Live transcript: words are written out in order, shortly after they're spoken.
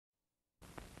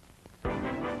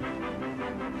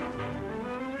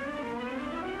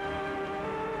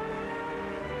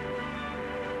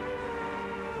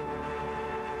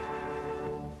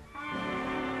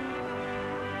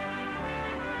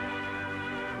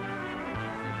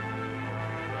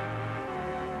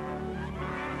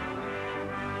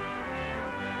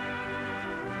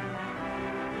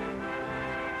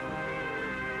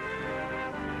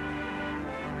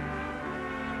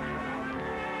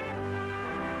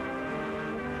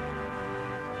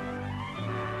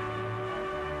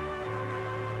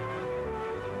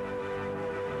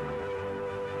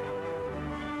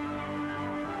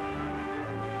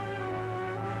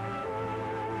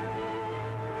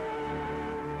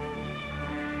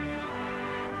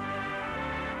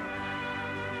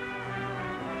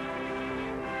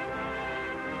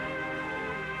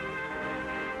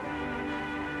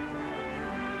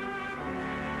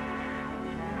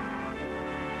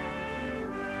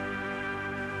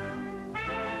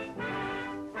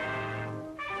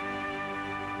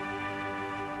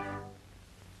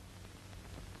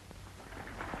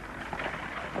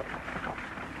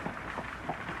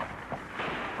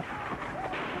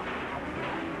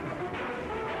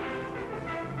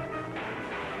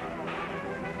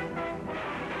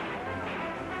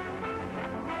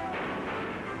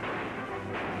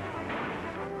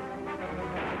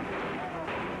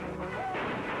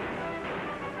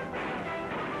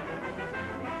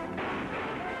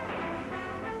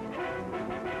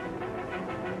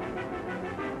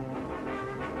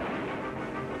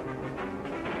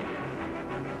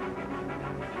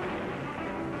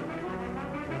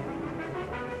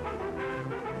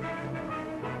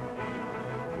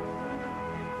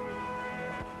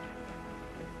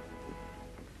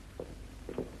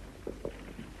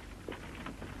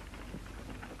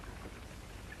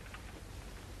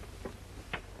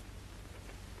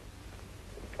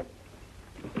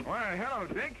Why, hello,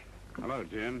 Dick. Hello,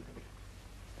 Jim.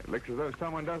 It looks as though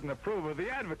someone doesn't approve of the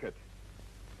advocate.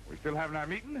 We still having our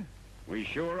meeting? We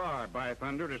sure are, by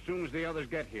thunder, as soon as the others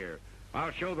get here.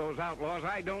 I'll show those outlaws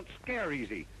I don't scare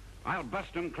easy. I'll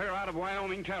bust them clear out of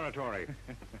Wyoming territory.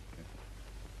 The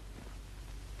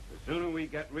sooner we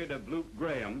get rid of Luke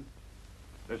Graham,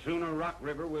 the sooner Rock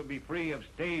River will be free of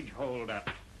stage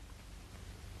holdups,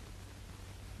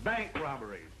 bank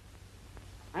robberies,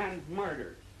 and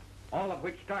murders, all of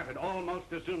which started almost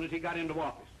as soon as he got into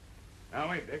office. Now,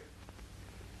 wait, Dick.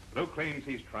 Luke claims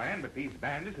he's trying, but these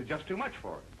bandits are just too much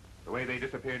for him. The way they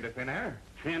disappear into thin air.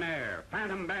 Thin air,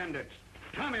 phantom bandits,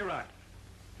 Tommy Rot.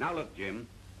 Now, look, Jim,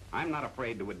 I'm not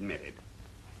afraid to admit it.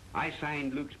 I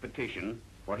signed Luke's petition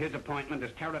for his appointment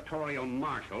as territorial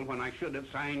marshal when I should have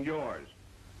signed yours.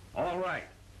 All right,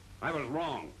 I was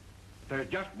wrong. There's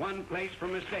just one place for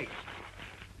mistakes.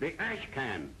 The ash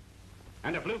can.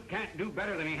 And if Luke can't do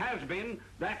better than he has been,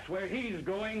 that's where he's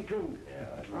going to. Yeah,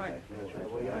 that's right.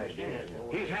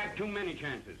 He's had too many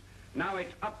chances. Now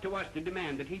it's up to us to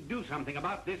demand that he do something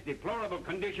about this deplorable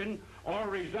condition or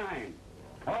resign.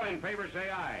 All in favor say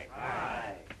aye.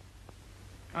 Aye.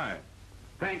 Aye.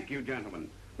 Thank you, gentlemen.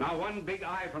 Now one big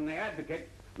aye from the advocate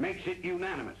makes it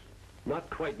unanimous. Not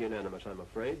quite unanimous, I'm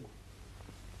afraid.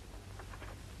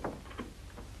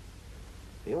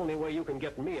 The only way you can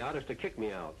get me out is to kick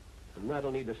me out. And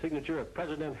that'll need the signature of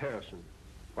President Harrison.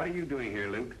 What are you doing here,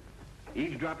 Luke?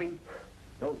 Eavesdropping?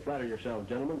 Don't flatter yourselves,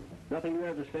 gentlemen. Nothing you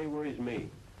have to say worries me.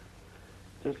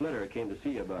 This letter I came to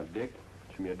see you about, Dick.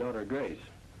 It's from your daughter, Grace.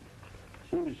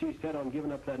 Seems that she's set on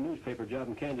giving up that newspaper job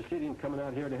in Kansas City and coming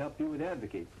out here to help you with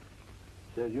Advocate.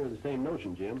 Says you're the same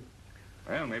notion, Jim.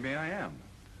 Well, maybe I am.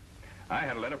 I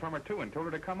had a letter from her, too, and told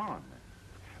her to come on.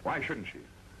 Why shouldn't she?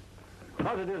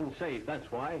 Because it isn't safe, that's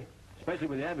why. Especially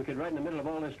with the Advocate right in the middle of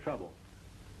all this trouble.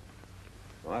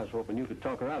 Well, I was hoping you could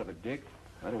talk her out of it, Dick.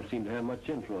 I don't seem to have much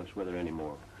influence with her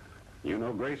anymore. You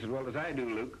know Grace as well as I do,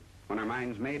 Luke. When her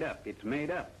mind's made up, it's made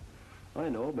up. I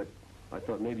know, but I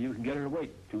thought maybe you could get her to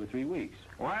wait 2 or 3 weeks.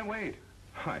 Why wait?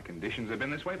 My conditions have been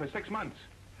this way for 6 months.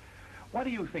 What do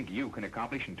you think you can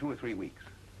accomplish in 2 or 3 weeks?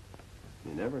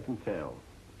 You never can tell,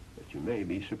 but you may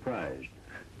be surprised.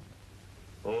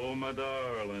 Oh, my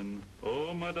darling,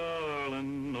 oh, my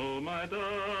darling, oh, my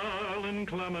darling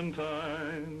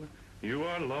Clementine, you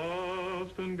are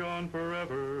lost and gone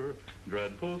forever,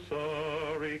 dreadful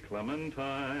sorry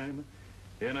Clementine.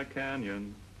 In a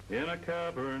canyon, in a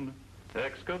cavern,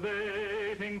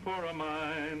 excavating for a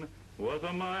mine, was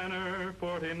a miner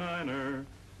 49er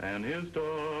and his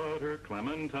daughter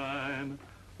Clementine.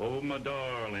 Oh, my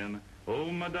darling,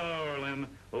 oh, my darling,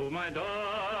 oh, my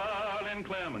darling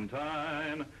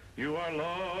Clementine, you are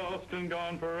lost and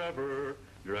gone forever,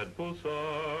 dreadful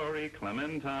sorry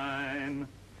Clementine.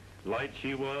 Light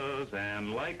she was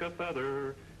and like a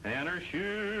feather, and her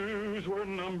shoes were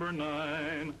number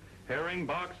 9. Herring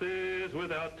boxes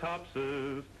without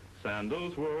topses,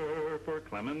 sandals were for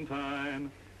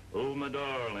Clementine. Oh, my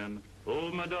darling,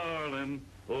 oh, my darling,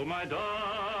 oh, my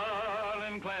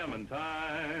darling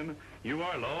Clementine, you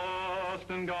are lost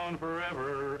and gone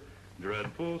forever,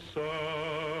 dreadful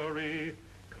sorry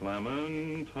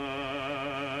Clementine.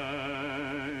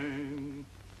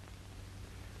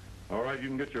 All right, you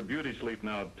can get your beauty sleep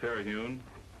now, Terhune.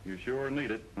 You sure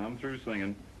need it. I'm through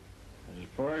singing. As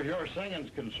far as your singing's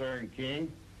concerned,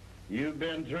 King, you've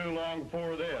been through long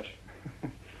before this.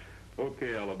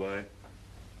 Okay, Alibi.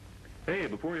 Hey,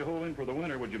 before you hole in for the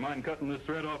winter, would you mind cutting this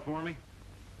thread off for me?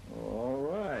 All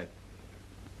right.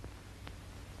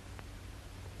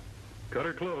 Cut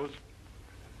her close.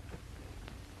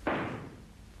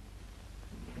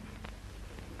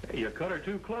 Hey, you cut her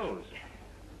too close.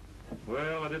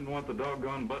 Well, I didn't want the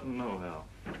doggone button nohow.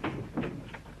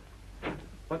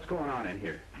 What's going on in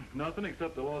here? Nothing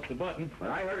except I lost the button.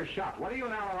 Well, I heard a shot. What are you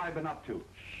and Alibi been up to?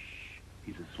 Shh.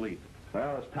 He's asleep.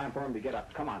 Well, it's time for him to get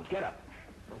up. Come on, get up.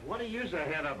 What are you so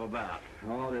head up about?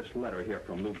 Oh, this letter here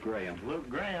from Luke Graham. Luke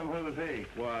Graham, who was he?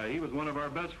 Why, he was one of our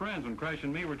best friends when Crash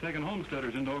and me were taking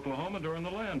homesteaders into Oklahoma during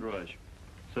the land rush.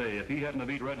 Say, if he hadn't have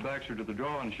beat Red Baxter to the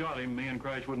draw and shot him, me and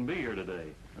Crash wouldn't be here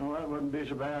today. Well, that wouldn't be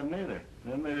so bad neither.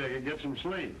 Then maybe I could get some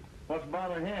sleep. What's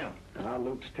bothering him?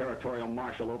 Luke's territorial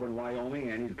marshal over in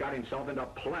Wyoming, and he's got himself into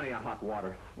plenty of hot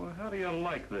water. Well, how do you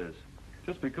like this?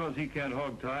 Just because he can't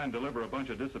hog tie and deliver a bunch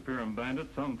of disappearing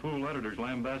bandits, some fool editor's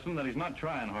lambasting that he's not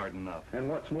trying hard enough. And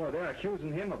what's more, they're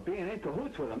accusing him of being in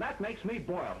cahoots with him. That makes me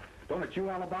boil. Don't it you,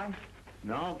 Alibi?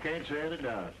 No, can't say it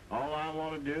does. All I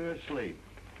want to do is sleep.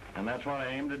 And that's what I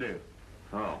aim to do.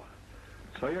 Oh.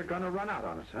 So you're going to run out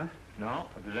on us, huh? No,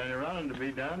 if there's any running to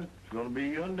be done, it's going to be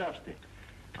you and Dusty.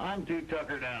 I'm too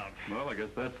tuckered out. Well, I guess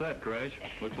that's that, Crash.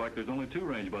 Looks like there's only 2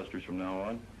 range busters from now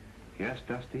on. Yes,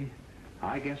 Dusty.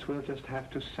 I guess we'll just have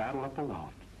to saddle up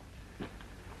alone.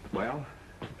 Well,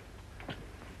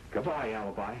 goodbye,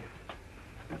 Alibi.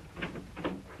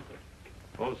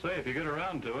 Oh, say, if you get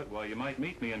around to it, well, you might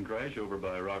meet me in Crash over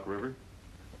by Rock River.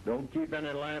 Don't keep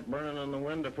any lamp burning in the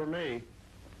window for me.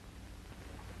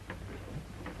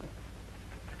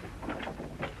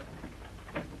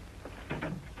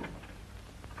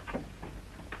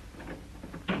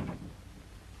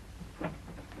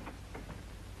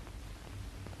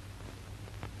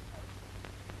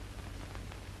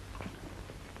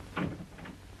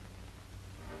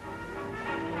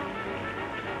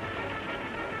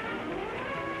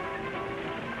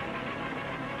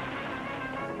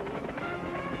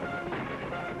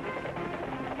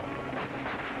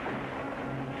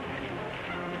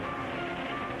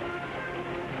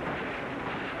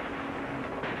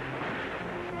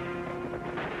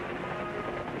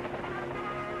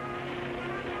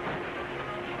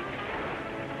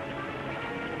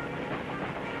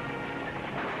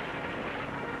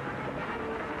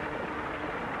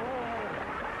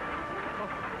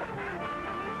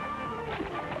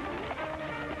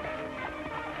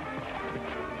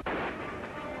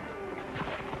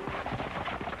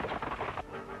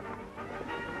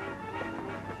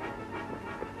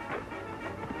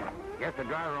 Guess the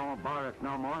driver won't bother us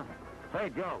no more.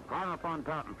 Say, Joe, climb up on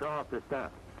top and throw off the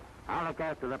stuff. I'll look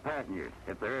after the passengers,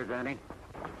 if there is any.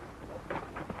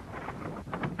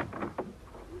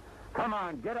 Come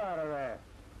on, get out of there.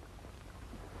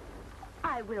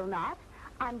 I will not.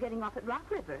 I'm getting off at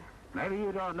Rock River. Maybe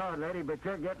you don't know it, lady, but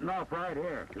you're getting off right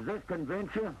here. Does this convince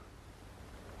you?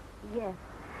 Yes,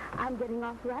 I'm getting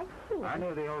off right here. I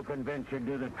knew the old convince you'd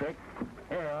do the trick.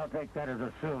 Here, I'll take that as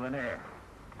a souvenir.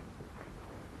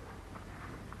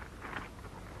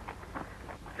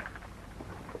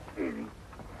 Easy.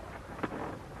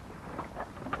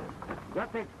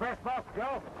 Got the express box,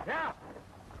 Joe? Yeah.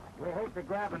 We hate to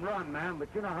grab and run, ma'am, but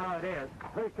you know how it is.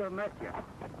 Pleased to have met you.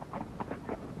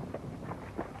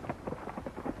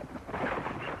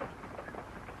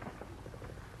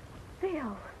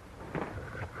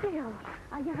 Phil,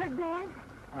 are you hurt bad?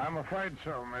 I'm afraid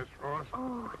so, Miss Ross.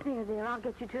 Oh, there, I'll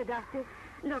get you to a doctor.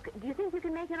 Look, do you think you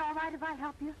can make it all right if I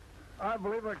help you? I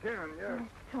believe I can, yes. Yes,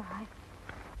 it's all right.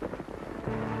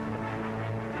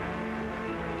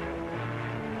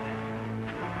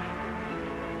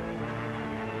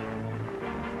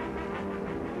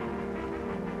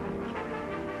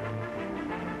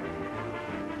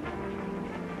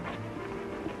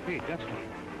 Hey, Dusty,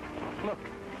 look.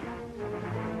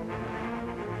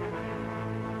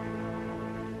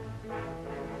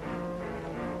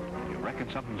 You reckon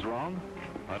something's wrong?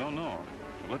 I don't know.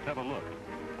 Let's have a look.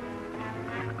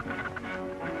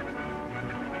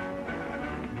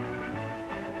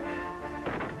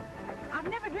 I've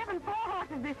never driven 4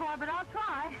 horses before, but I'll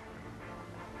try.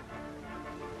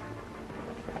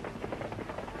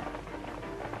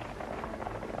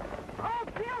 Oh,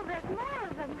 Phil, there's more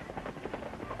of them.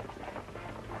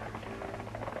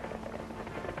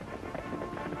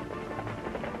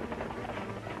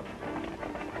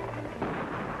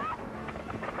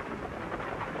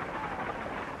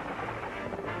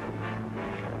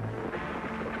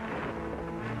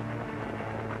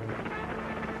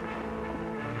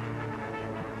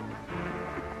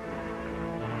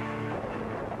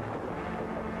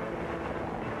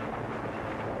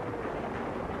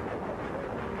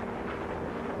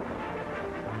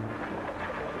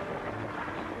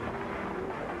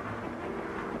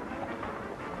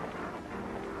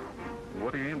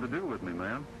 What do you aim to do with me,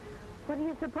 ma'am? What do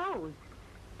you suppose?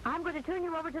 I'm going to turn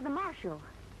you over to the marshal.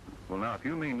 Well, now, if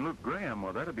you mean Luke Graham,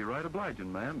 well, that'd be right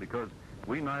obliging, ma'am, because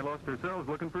we nigh lost ourselves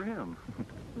looking for him.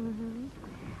 Mm-hmm.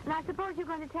 And I suppose you're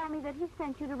going to tell me that he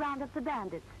sent you to round up the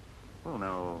bandits. Well,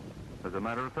 now, as a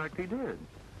matter of fact, he did.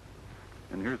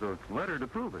 And here's a letter to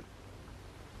prove it.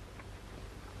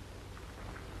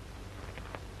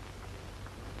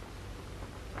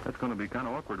 That's going to be kind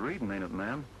of awkward reading, ain't it,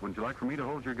 ma'am? Wouldn't you like for me to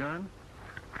hold your gun?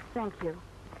 Thank you.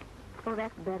 Oh,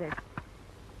 that's better.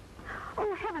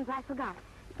 Oh, heavens, I forgot.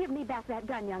 Give me back that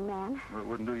gun, young man. Well, it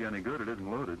wouldn't do you any good. It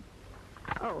isn't loaded.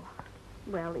 Oh,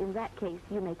 well, in that case,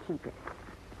 you may keep it.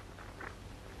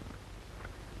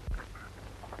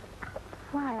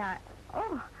 Why,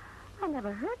 I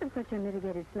never heard of such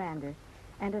unmitigated slander.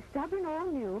 And a stubborn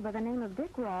old mule by the name of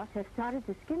Dick Ross has started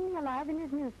to skin me alive in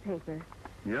his newspaper.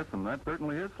 Yes, and that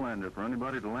certainly is slander for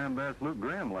anybody to lambaste Luke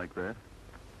Graham like that.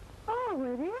 Oh,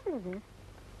 it is it?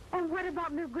 And what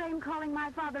about Luke Graham calling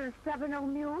my father a stubborn old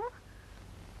mule?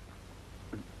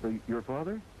 Your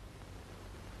father?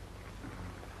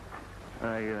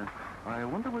 I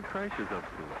wonder what Crash is up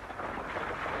to.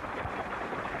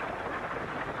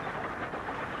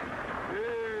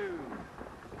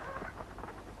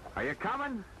 Are you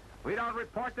coming? We don't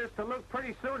report this to Luke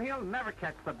pretty soon, he'll never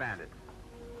catch the bandits.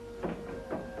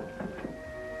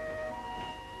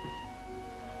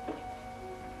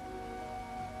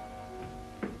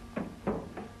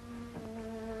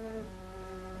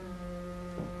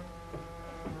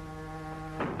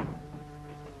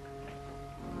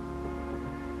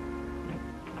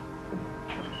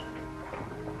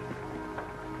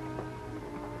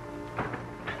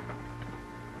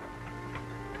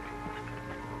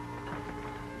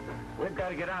 We've got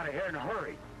to get out of here in a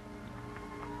hurry.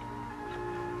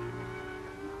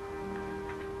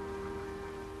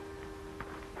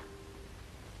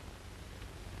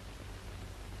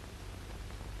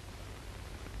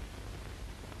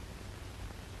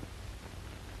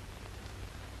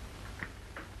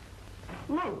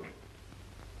 Luke!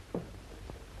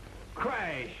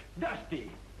 Crash!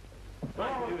 Dusty!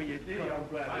 I knew you'd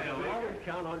come. I always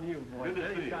count on you, boy. Good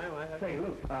to see you. Say,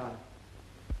 Luke,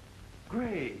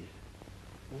 Grace,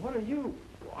 what are you?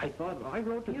 I thought I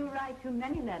wrote to... You write too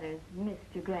many letters,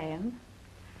 Mr. Graham.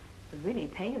 It would really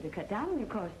pay you to cut down on your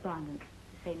correspondence.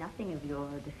 To say nothing of your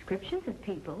descriptions of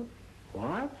people.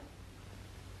 What?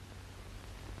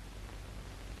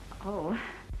 Oh,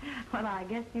 well, I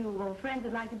guess you old friends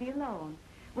would like to be alone.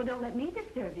 Well, don't let me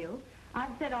disturb you.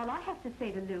 I've said all I have to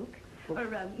say to Luke, or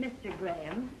Mr.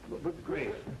 Graham. But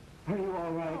Grace, are you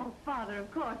all right? Oh, Father,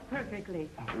 of course, perfectly.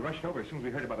 We rushed over as soon as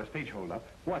we heard about the stage holdup.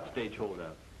 What stage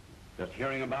holdup? Just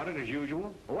hearing about it as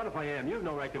usual? Well, what if I am? You've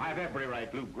no right to... I have every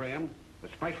right, Luke Graham.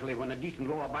 Especially when a decent,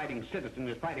 law-abiding citizen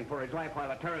is fighting for his life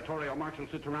while a territorial marshal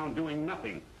sits around doing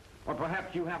nothing. Or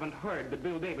perhaps you haven't heard that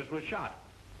Bill Davis was shot.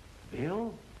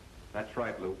 Bill? That's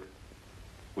right, Luke.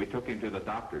 We took him to the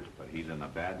doctors, but he's in a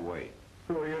bad way.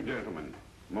 Who are you gentlemen?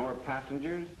 More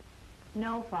passengers?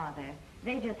 No, Father.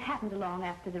 They just happened along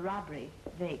after the robbery.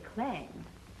 They claim.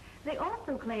 They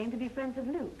also claim to be friends of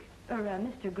Luke, or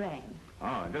Mr. Graham.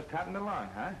 Oh, just happened along,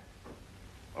 huh?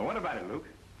 Well, what about it, Luke?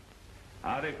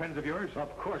 Are they friends of yours?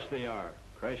 Of course they are.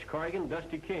 Crash Corrigan,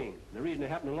 Dusty King. The reason they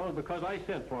happened along is because I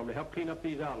sent for them to help clean up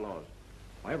these outlaws.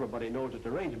 Why, everybody knows that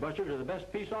the range busters are the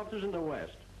best peace officers in the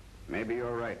West. Maybe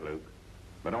you're right, Luke.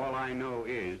 But all I know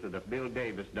is that if Bill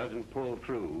Davis doesn't pull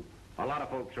through, a lot of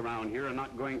folks around here are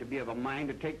not going to be of a mind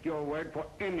to take your word for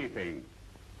anything.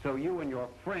 So you and your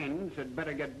friends had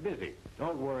better get busy.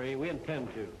 Don't worry, we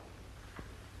intend to.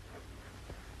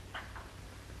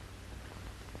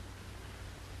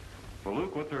 Well,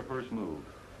 Luke, what's our first move?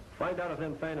 Find out if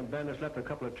them phantom bandits left a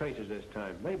couple of traces this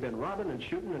time. They've been robbing and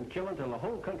shooting and killing till the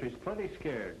whole country's plenty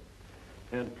scared.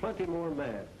 And plenty more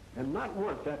mad. And not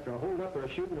once after a hold-up or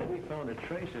a shooting have we found a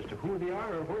trace as to who they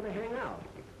are or where they hang out.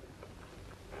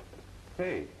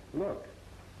 Hey, look.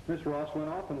 Miss Ross went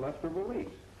off and left her valise.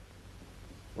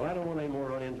 Well, I don't want any more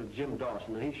run-ins with Jim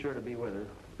Dawson, and he's sure to be with her.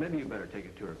 Maybe you better take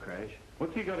it to her, Crash.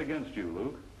 What's he got against you,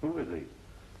 Luke? Who is he?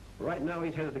 Right now,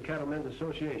 he's head of the Cattlemen's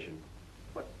Association.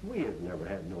 But we have never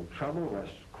had no trouble, unless,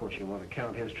 of course, you want to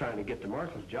count his trying to get the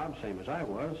marshal's job, same as I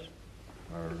was.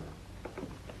 Or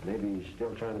maybe he's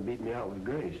still trying to beat me out with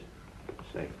Grace.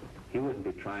 Say, he wouldn't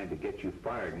be trying to get you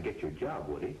fired and get your job,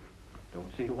 would he?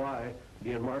 Don't see why.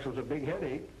 Being marshal's a big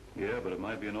headache. Yeah, but it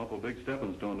might be an awful big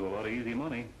stepping stone to a lot of easy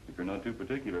money, if you're not too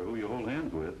particular who you hold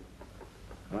hands with.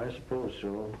 I suppose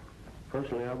so.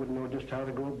 Personally, I wouldn't know just how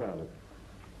to go about it.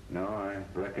 No, I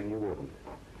reckon you wouldn't.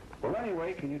 Well,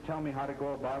 anyway, can you tell me how to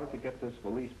go about it to get this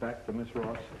valise back to Miss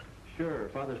Ross? Sure.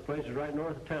 Father's place is right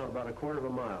north of town, about a quarter of a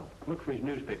mile. Look for his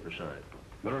newspaper sign.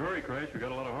 Better hurry, Crash. We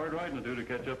got a lot of hard riding to do to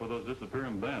catch up with those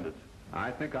disappearing bandits.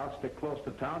 I think I'll stick close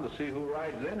to town to see who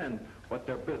rides in and what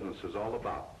their business is all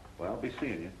about. Well, I'll be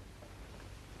seeing you.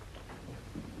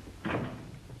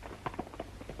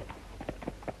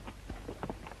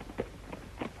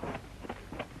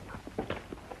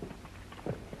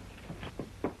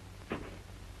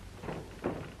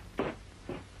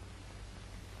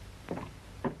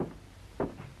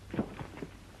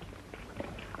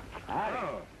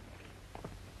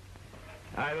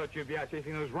 I thought you'd be out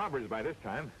chasing those robbers by this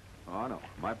time. Oh, no.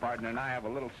 My partner and I have a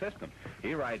little system.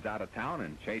 He rides out of town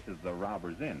and chases the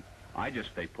robbers in. I just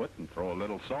stay put and throw a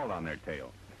little salt on their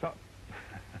tail. So,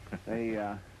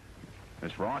 Hey,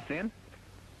 Miss Ross in?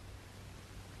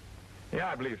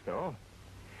 yeah, I believe so.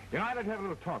 You know, I'd like to have a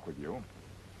little talk with you.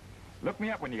 Look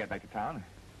me up when you get back to town.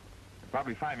 You'll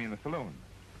probably find me in the saloon.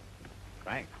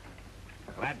 Thanks.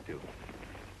 Glad to.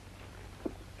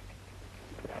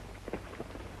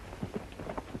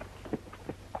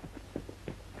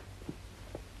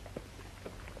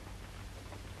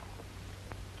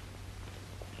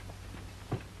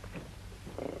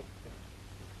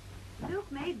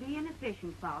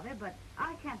 suspicion, Father, but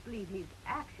I can't believe he's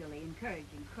actually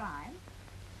encouraging crime.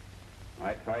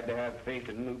 I tried to have faith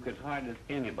in Luke as hard as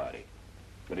anybody,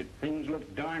 but things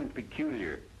looked darn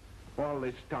peculiar. All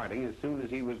this starting as soon as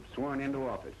he was sworn into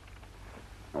office.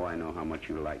 Oh, I know how much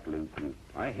you like Luke, and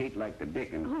I hate like the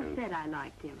Dickens Who do. said I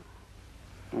liked him?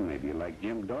 Well, maybe you like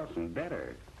Jim Dawson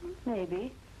better.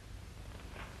 Maybe.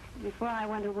 Before I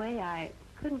went away, I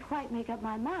couldn't quite make up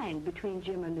my mind between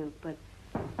Jim or Luke, but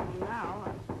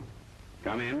now...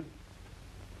 Come in.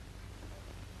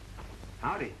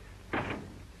 Howdy.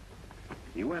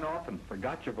 You went off and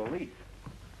forgot your valise.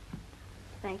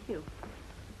 Thank you.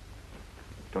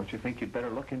 Don't you think you'd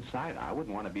better look inside? I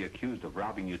wouldn't want to be accused of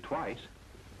robbing you twice.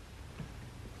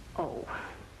 Oh.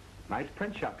 Nice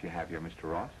print shop you have here,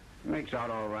 Mr. Ross. Makes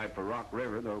out all right for Rock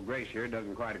River, though Grace here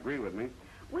doesn't quite agree with me.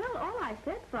 Well, all I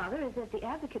said, Father, is that the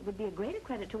Advocate would be a greater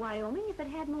credit to Wyoming if it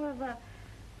had more of a,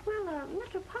 well, a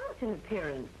metropolitan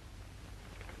appearance.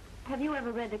 Have you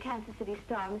ever read the Kansas City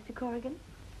Star, Mr. Corrigan?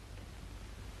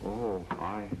 Oh,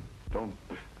 I don't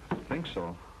think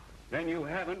so. Then you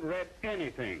haven't read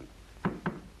anything.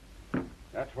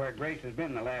 That's where Grace has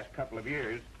been the last couple of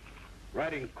years,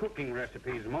 writing cooking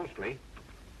recipes mostly.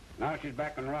 Now she's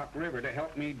back in Rock River to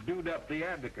help me dude up the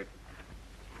Advocate.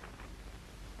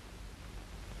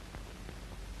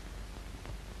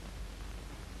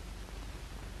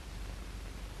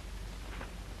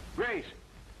 Grace,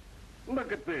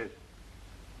 look at this.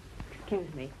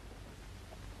 Excuse me.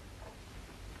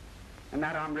 And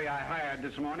that hombre I hired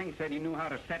this morning said he knew how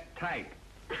to set type.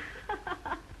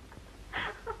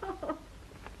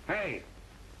 Hey,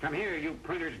 come here, you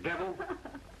printer's devil.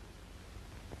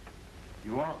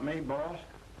 You want me, boss?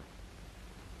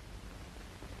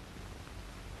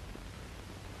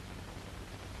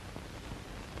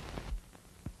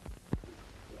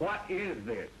 What is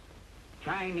this?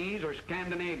 Chinese or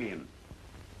Scandinavian?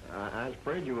 I was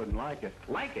afraid you wouldn't like it.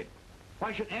 Like it?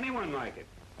 Why should anyone like it?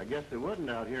 I guess they wouldn't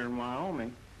out here in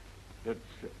Wyoming. It's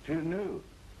too new.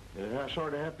 I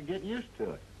sort of have to get used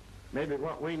to it. Maybe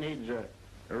what we need is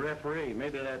a referee.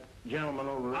 Maybe that gentleman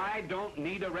over there. I don't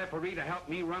need a referee to help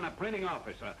me run a printing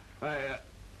office.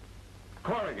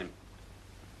 Corrigan,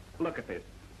 look at this.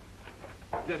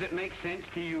 Does it make sense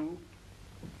to you?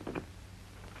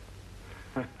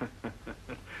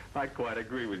 I quite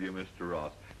agree with you, Mr.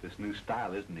 Ross. This new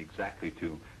style isn't exactly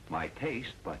to my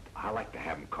taste, but I like to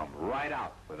have them come right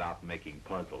out without making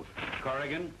puzzles.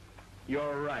 Corrigan,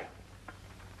 you're right.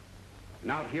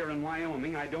 And out here in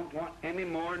Wyoming, I don't want any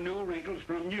more new wrinkles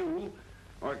from you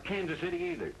or Kansas City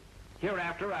either.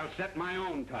 Hereafter, I'll set my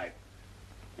own type.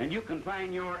 And you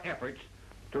confine your efforts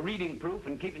to reading proof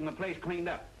and keeping the place cleaned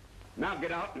up. Now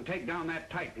get out and take down that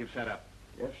type you've set up.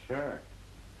 Yes, sir.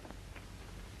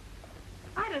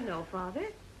 I don't know, Father.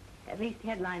 At least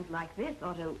headlines like this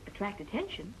ought to attract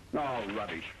attention. Oh,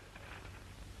 rubbish.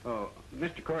 Oh,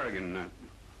 Mr. Corrigan,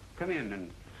 come in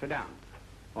and sit down.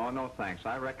 Oh, no, thanks.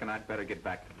 I reckon I'd better get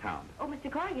back to town. Oh,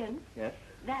 Mr. Corrigan. Yes?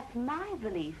 That's my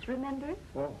valise, remember?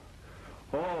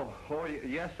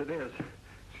 Yes, it is.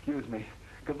 Excuse me.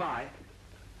 Goodbye.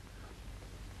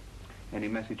 Any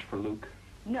message for Luke?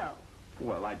 No.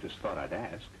 Well, I just thought I'd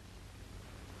ask.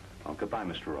 Oh, goodbye,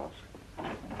 Mr. Ross.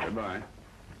 Goodbye.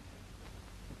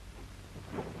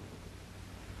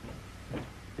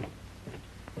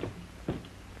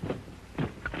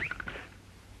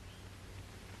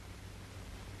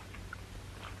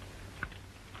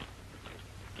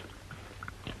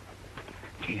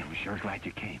 Gee, I'm sure glad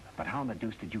you came. But how in the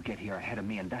deuce did you get here ahead of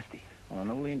me and Dusty? On an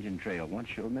old Indian trail. Once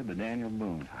showed me the Daniel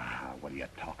Boone. Ah, what are you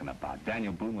talking about?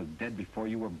 Daniel Boone was dead before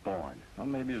you were born. Well,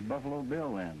 maybe it was Buffalo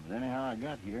Bill then. But anyhow, I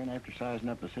got here, and after sizing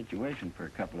up the situation for a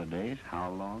couple of days...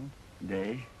 How long?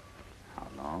 Day. How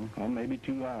long? Well, maybe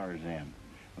 2 hours then.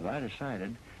 Well, I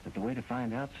decided that the way to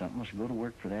find out something was to go to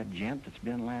work for that gent that's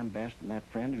been lambasting that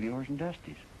friend of yours and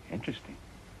Dusty's. Interesting.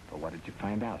 But what did you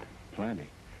find out? Plenty.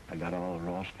 I got all the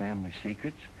Ross family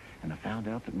secrets, and I found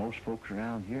out that most folks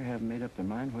around here haven't made up their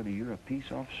mind whether you're a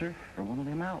peace officer or one of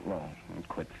them outlaws. Well,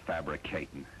 quit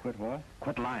fabricating. Quit what?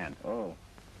 Quit lying. Oh.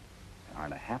 There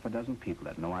aren't a half a dozen people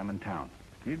that know I'm in town.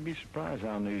 You'd be surprised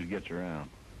how news gets around.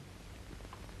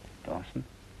 Dawson?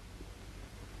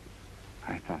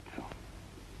 I thought so.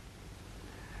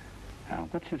 Now,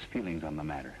 what's his feelings on the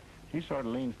matter? He sort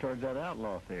of leans towards that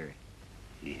outlaw theory.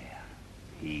 Yeah,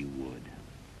 he would.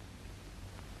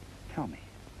 Tell me,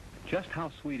 just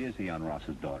how sweet is he on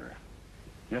Ross's daughter?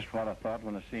 Just what I thought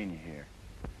when I seen you here.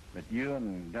 But you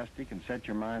and Dusty can set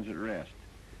your minds at rest.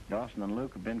 Dawson and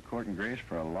Luke have been courting Grace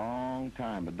for a long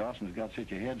time, but Dawson's got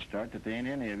such a head start that they ain't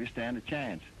any of you stand a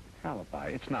chance. Alibi,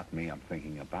 it's not me I'm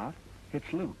thinking about.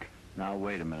 It's Luke. Now,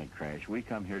 wait a minute, Crash. We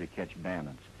come here to catch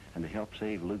bandits and to help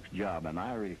save Luke's job, and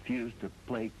I refuse to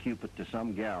play Cupid to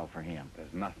some gal for him.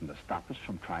 There's nothing to stop us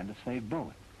from trying to save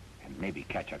Bullet. And maybe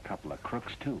catch a couple of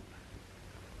crooks, too.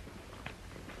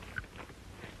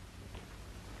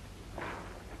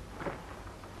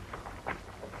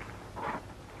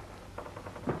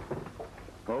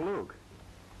 Oh, Luke.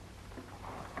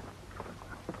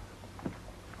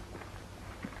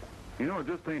 You know, it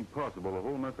just ain't possible. A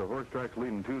whole mess of horse tracks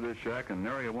leading to this shack and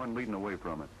nary a one leading away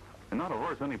from it. And not a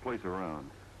horse any place around.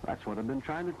 That's what I've been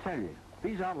trying to tell you.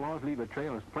 These outlaws leave a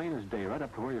trail as plain as day right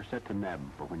up to where you're set to nab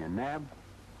 'em. But when you nab,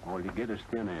 all you get is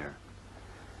thin air.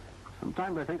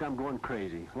 Sometimes I think I'm going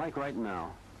crazy, like right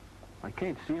now. I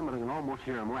can't see 'em, but I can almost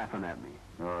hear 'em laughing at me.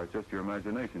 Oh, it's just your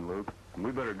imagination, Luke. And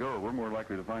we better go. We're more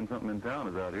likely to find something in town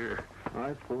as out here.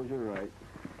 I suppose you're right.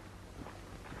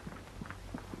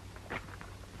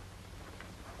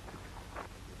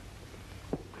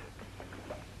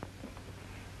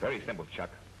 Very simple,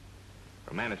 Chuck.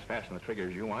 For a man as fast on the trigger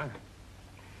as you are,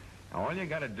 now all you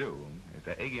gotta do is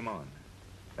to egg him on,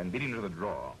 then beat him to the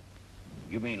draw.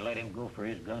 You mean let him go for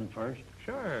his gun first?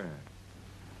 Sure.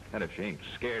 And if she ain't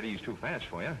scared he's too fast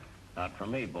for you. Not for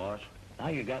me, boss. Now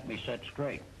you got me set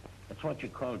straight. That's what you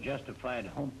call justified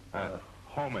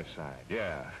Homicide,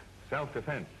 yeah.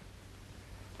 Self-defense.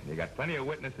 And you got plenty of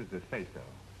witnesses to say so.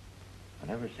 I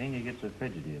never seen you get so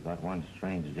fidgety about one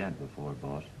strange gent before,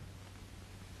 boss.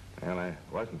 Well, I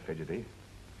wasn't fidgety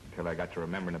until I got to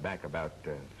remembering it back about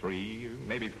 3,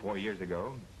 maybe 4 years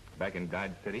ago, back in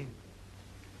Dodge City.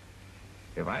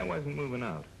 If I wasn't moving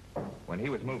out when he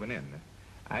was moving in,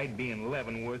 I'd be in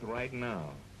Leavenworth right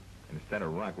now instead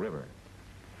of Rock River.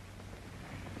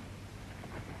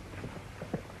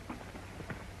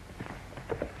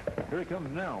 Here he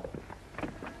comes now.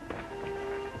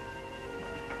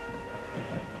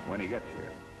 When he gets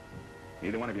here,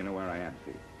 neither one of you know where I am,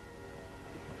 see?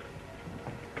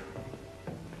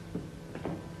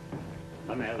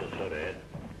 Let me have a soda, Ed.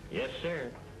 Yes,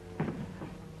 sir.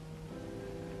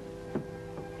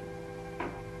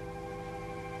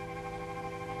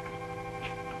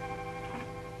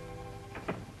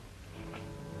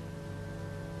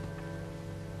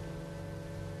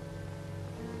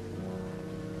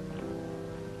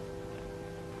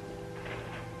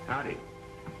 Howdy.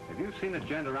 Have you seen a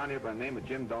gent around here by the name of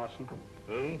Jim Dawson?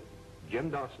 Who? Jim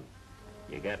Dawson.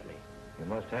 You got me. You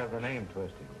must have the name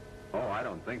twisted. Oh, I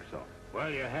don't think so. Well,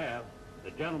 you have.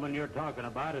 The gentleman you're talking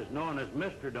about is known as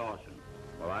Mr. Dawson.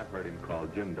 Well, I've heard him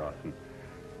called Jim Dawson.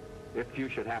 If you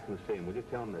should happen to see him, would you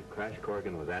tell him that Crash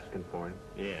Corrigan was asking for him?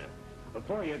 Yeah.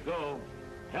 Before you go,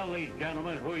 tell these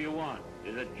gentlemen who you want.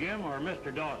 Is it Jim or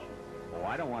Mr. Dawson? Oh,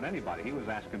 I don't want anybody. He was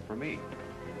asking for me.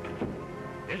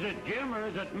 Is it Jim or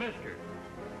is it Mr.?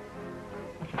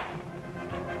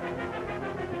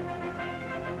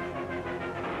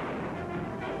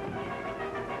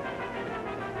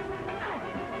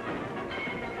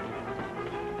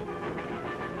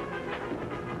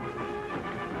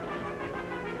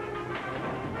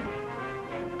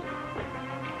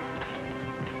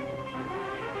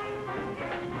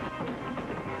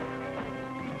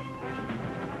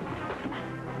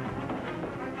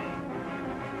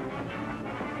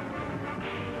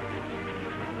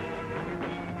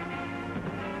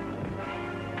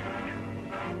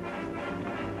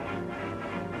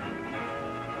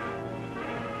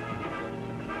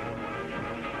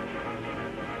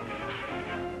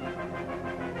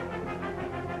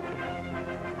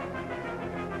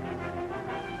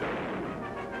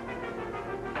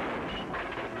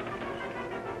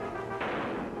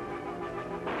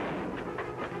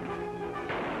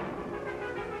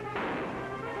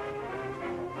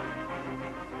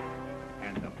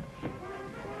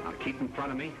 Keep in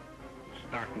front of me.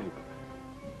 Start moving.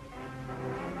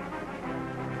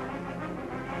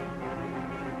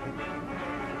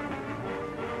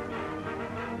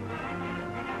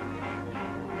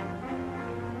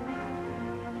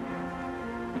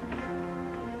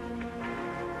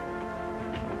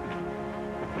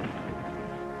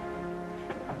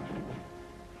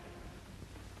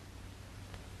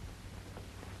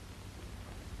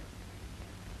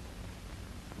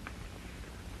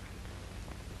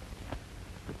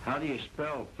 How do you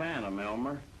spell phantom,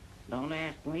 Elmer? Don't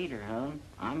ask me, Terhune.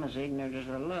 I'm as ignorant as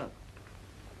I look.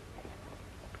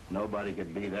 Nobody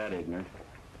could be that ignorant.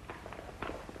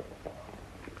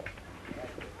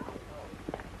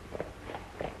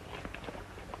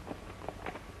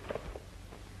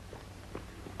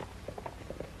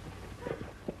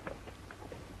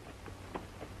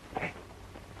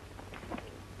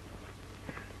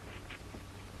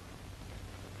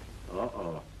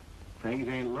 Uh-oh. Things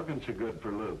ain't looking so good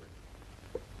for Luke.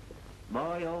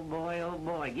 Boy, oh boy, oh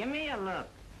boy. Give me a look.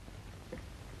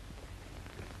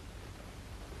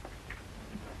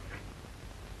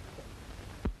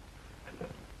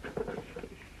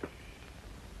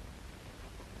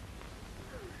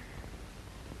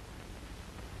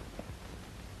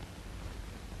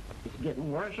 It's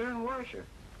getting worser and worser.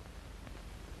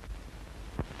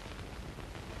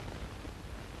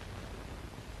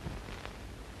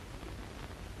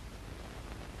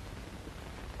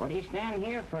 What are you standing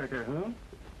here for, Terhune?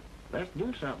 Let's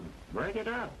do something. Break it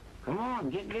up. Come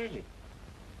on, get busy.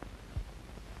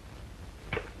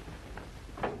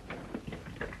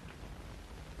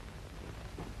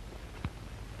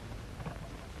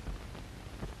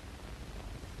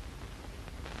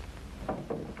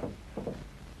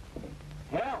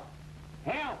 Help!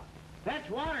 Help! That's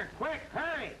water! Quick,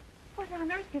 hurry! What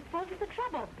on earth do you suppose is the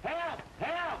trouble? Help!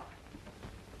 Help!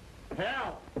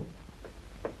 Help!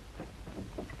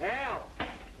 Help!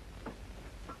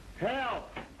 Help!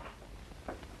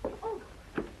 Oh,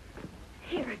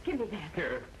 here, give me that.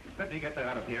 Here, let me get that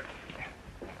out of here.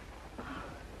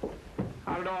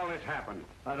 How did all this happen?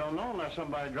 I don't know unless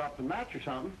somebody dropped a match or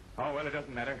something. Oh, well, it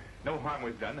doesn't matter. No harm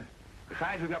was done.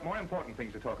 Besides, we've got more important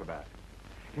things to talk about.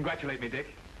 Congratulate me, Dick.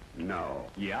 No.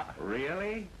 Yeah.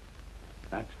 Really?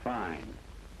 That's fine.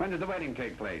 When did the wedding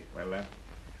take place? Well,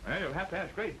 you'll have to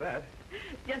ask Grace that.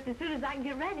 Just as soon as I can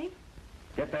get ready.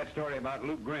 Get that story about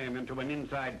Luke Graham into an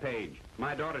inside page.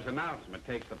 My daughter's announcement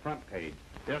takes the front page.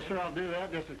 Yes, sir, I'll do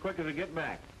that just as quick as I get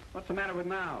back. What's the matter with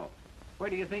now? Where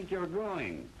do you think you're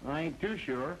going? I ain't too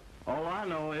sure. All I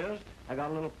know is I got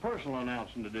a little personal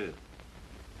announcing to do.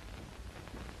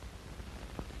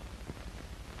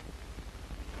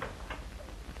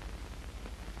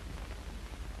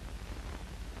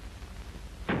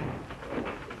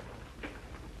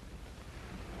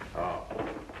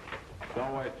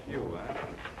 So it's you, huh?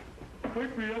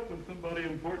 Wake me up when somebody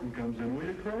important comes in, will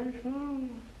you, Craig?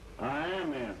 I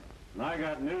am in. And I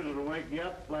got news that'll wake you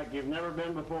up like you've never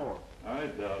been before. I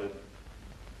doubt it.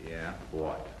 Yeah?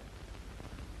 What?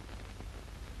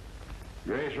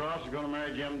 Grace Ross is going to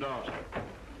marry Jim Dawson.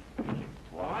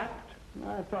 What?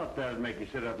 I thought that'd make you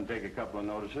sit up and take a couple of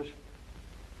notices.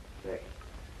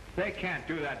 They can't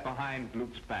do that behind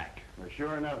Luke's back. We're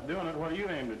sure enough doing it. What do you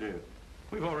aim to do?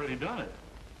 We've already done it.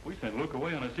 We sent Luke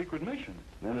away on a secret mission.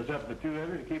 Then it's up to two of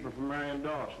you to keep her from marrying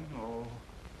Dawson. Oh,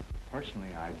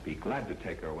 personally, I'd be glad to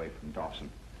take her away from Dawson.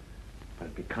 But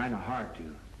it'd be kind of hard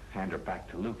to hand her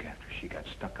back to Luke after she got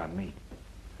stuck on me.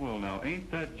 Well, now, ain't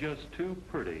that just too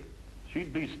pretty?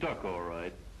 She'd be stuck, all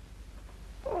right.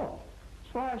 Oh,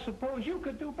 so I suppose you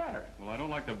could do better. Well, I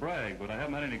don't like to brag, but I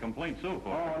haven't had any complaints so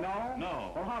far. Oh, no?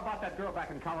 No. Well, how about that girl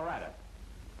back in Colorado?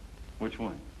 Which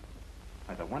one?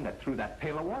 The one that threw that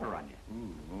pail of water on you.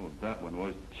 Ooh, oh, that one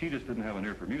was. She just didn't have an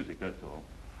ear for music, that's all.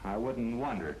 I wouldn't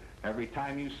wonder. Every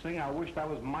time you sing, I wished I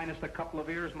was minus a couple of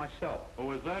ears myself.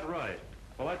 Oh, is that right?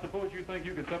 Well, I suppose you think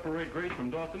you could separate Grace from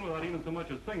Dawson without even so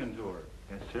much as singing to her.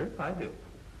 Yes, sir, I do.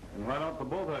 And why don't the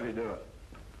both of you do it?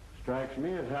 Strikes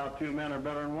me as how two men are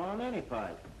better than one in any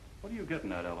fight. What are you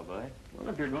getting at, Alibi? Well,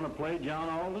 if you're going to play John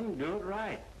Alden, do it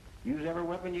right. Use every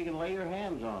weapon you can lay your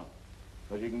hands on.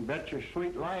 Because you can bet your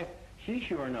sweet life she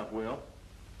sure enough will.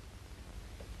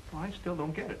 Well, I still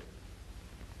don't get it.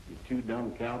 You two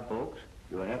dumb cowpokes.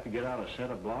 Do I have to get out a set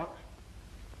of blocks?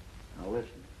 Now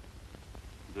listen.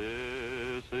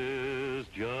 This is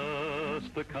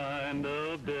just the kind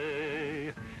of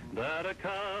day that a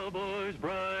cowboy's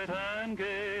bright and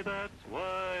gay. That's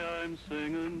why I'm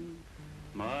singing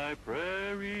my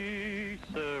prairie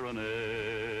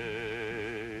serenade.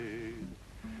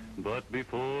 But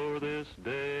before this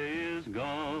day is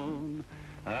gone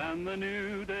and the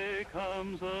new day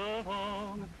comes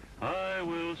along, I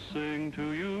will sing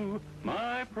to you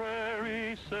my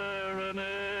prairie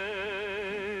serenade.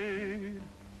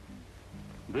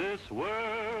 This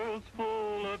world's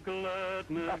full of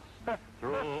gladness.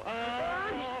 Throw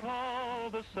out all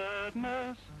the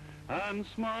sadness and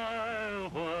smile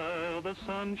while the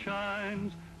sun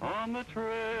shines on the trail.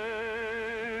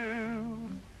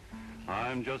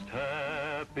 I'm just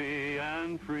happy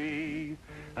and free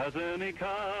as any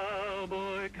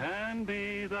cowboy can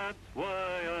be. That's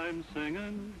why I'm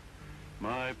singing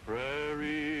my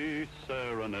prairie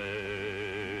serenade.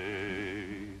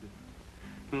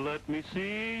 Let me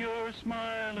see your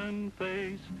smiling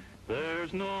face.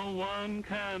 There's no one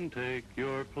can take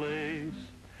your place.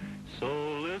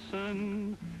 So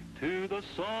listen to the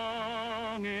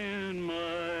song in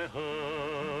my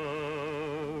heart.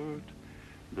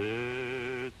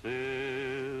 This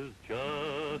is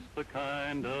just the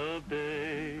kind of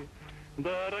day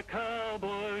that a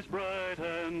cowboy's bright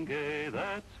and gay.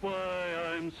 That's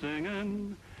why I'm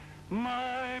singing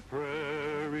my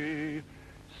prairie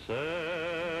serenade.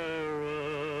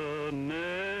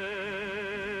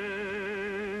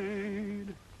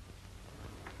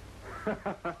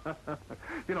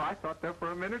 You know, I thought there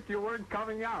for a minute you weren't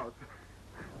coming out.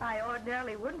 I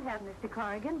ordinarily wouldn't have, Mr.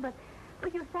 Corrigan, but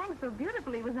you sang so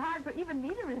beautifully it was hard for even me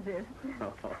to resist.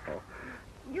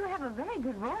 You have a very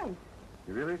good voice.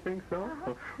 You really think so?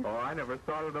 Oh, I never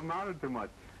thought it amounted to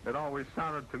much. It always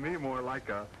sounded to me more like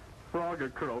a frog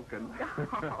a-croaking.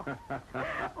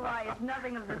 Why, it's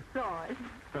nothing of the sort.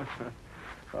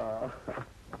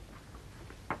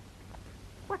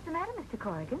 What's the matter, Mr.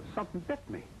 Corrigan? Something bit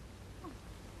me.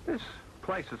 This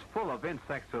place is full of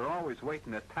insects that are always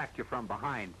waiting to attack you from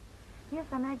behind. Yes,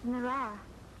 I imagine there are.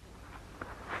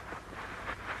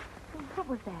 What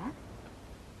was that?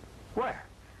 Where?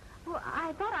 Well,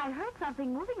 I thought I heard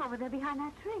something moving over there behind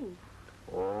that tree.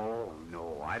 Oh,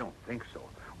 no, I don't think so.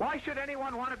 Why should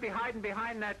anyone want to be hiding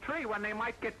behind that tree when they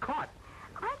might get caught?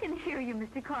 I can hear you,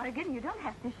 Mr. Corrigan. You don't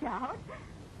have to shout.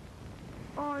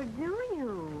 Or do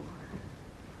you?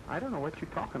 I don't know what you're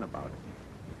talking about.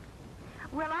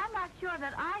 Well, I'm not sure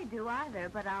that I do either,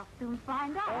 but I'll soon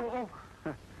find out.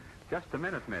 Oh. Just a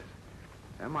minute, miss.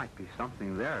 There might be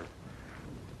something there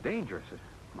dangerous. It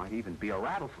might even be a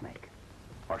rattlesnake.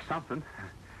 Or something.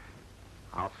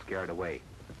 I'll scare it away.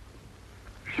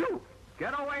 Shoo!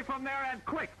 Get away from there and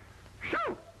quick!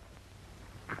 Shoo!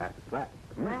 That's that.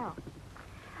 Well,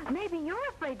 maybe you're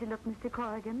afraid to look, Mr.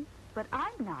 Corrigan, but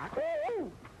I'm not.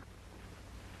 Oh!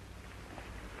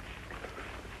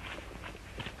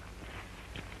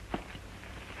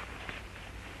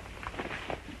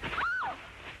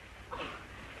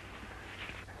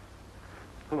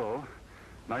 Hello.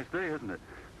 Nice day, isn't it?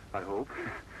 I hope.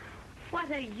 What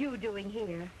are you doing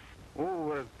here?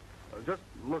 Oh, just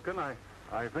looking. I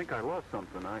think I lost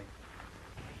something.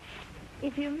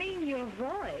 If you mean your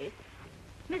voice,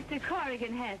 Mr.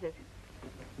 Corrigan has it.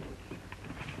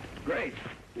 Grace,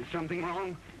 is something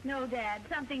wrong? No, Dad,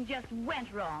 something just went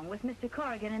wrong with Mr.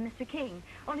 Corrigan and Mr. King.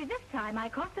 Only this time I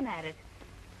caught them at it.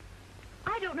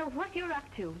 I don't know what you're up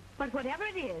to, but whatever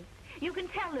it is, you can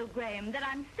tell Luke Graham that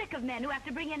I'm sick of men who have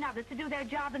to bring in others to do their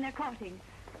job in their courting.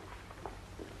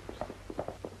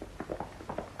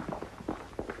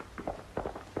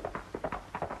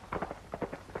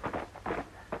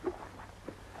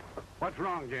 What's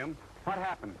wrong, Jim? What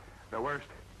happened? The worst.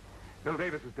 Bill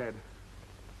Davis is dead.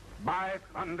 By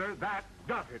thunder, that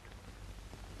does it.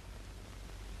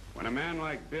 When a man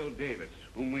like Bill Davis,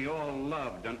 whom we all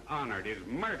loved and honored, is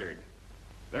murdered,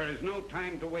 there is no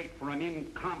time to wait for an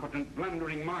incompetent,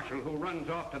 blundering marshal who runs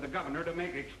off to the governor to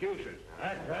make excuses.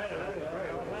 That's right.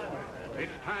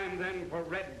 It's time then for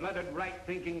red-blooded,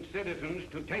 right-thinking citizens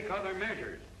to take other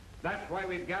measures. That's why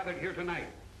we've gathered here tonight,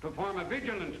 to form a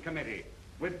vigilance committee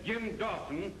with Jim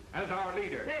Dawson as our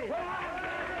leader.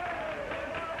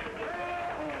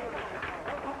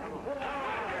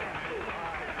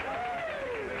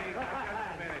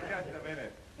 Just a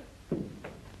minute.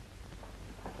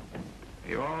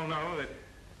 You all know that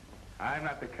I'm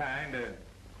not the kind to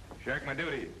shirk my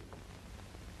duties.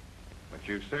 But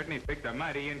you've certainly picked a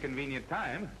mighty inconvenient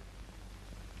time.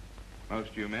 Most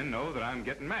of you men know that I'm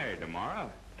getting married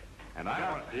tomorrow. And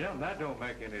I want... Jim, that don't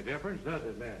make any difference, does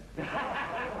it, man? Well,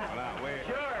 now, wait.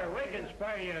 Sure, we can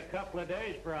spare you a couple of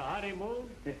days for a honeymoon.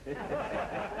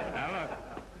 Now, look.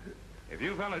 If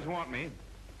you fellas want me,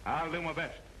 I'll do my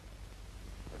best.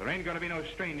 But there ain't going to be no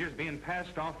strangers being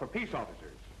passed off for peace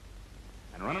officers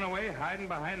and running away hiding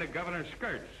behind the governor's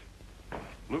skirts.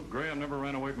 Luke Graham never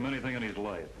ran away from anything in his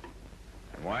life.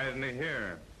 And why isn't he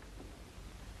here?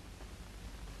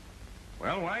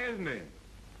 Well, why isn't he?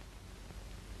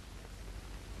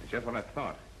 It's just what I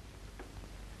thought.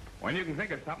 When you can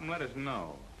think of something, let us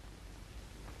know.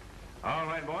 All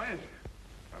right, boys.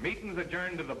 Our meeting's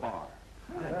adjourned to the bar.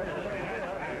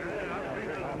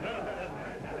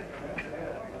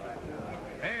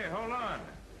 Hey, hold on.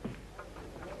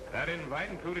 That invite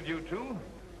included you too?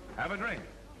 Have a drink.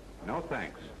 No,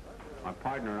 thanks. My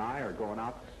partner and I are going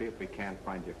out to see if we can't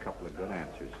find you a couple of good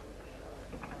answers.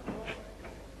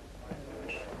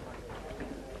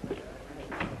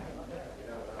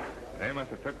 They must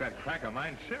have took that crack of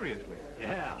mine seriously.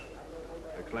 Yeah.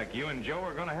 Looks like you and Joe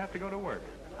are going to have to go to work.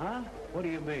 Huh? What do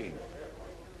you mean?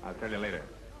 I'll tell you later,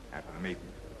 after the meeting.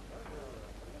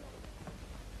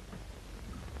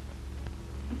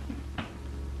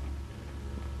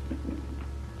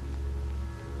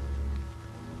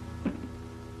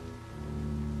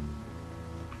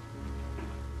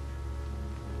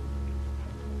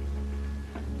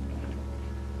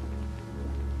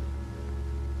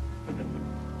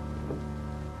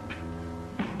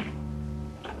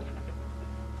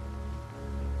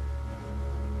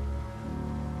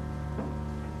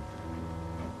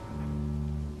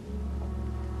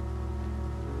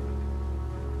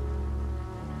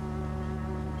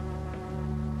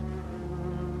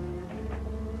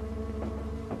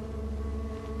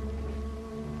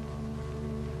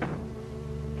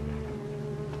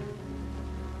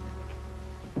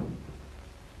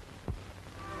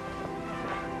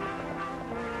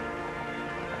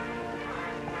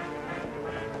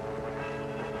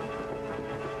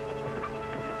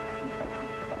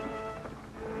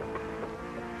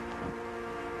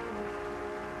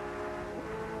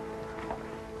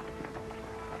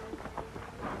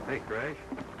 Hey, Crash.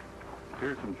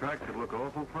 Here's some tracks that look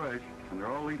awful fresh, and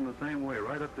they're all leading the same way,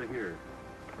 right up to here.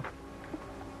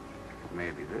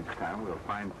 Maybe this time we'll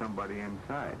find somebody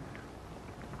inside.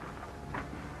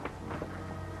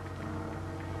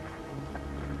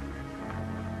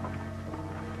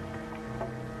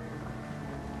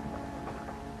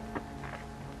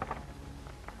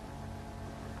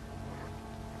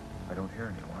 I don't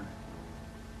hear anyone.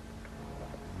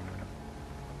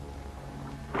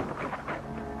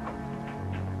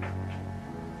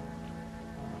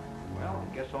 Well,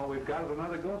 I guess all we've got is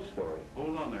another ghost story.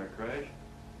 Hold on there, Crash.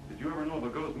 Did you ever know of a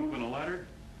ghost moving a ladder?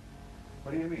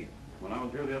 What do you mean? When I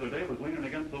was here the other day, it was leaning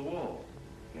against the wall.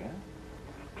 Yeah?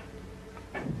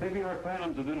 Maybe our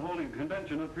phantoms have been holding a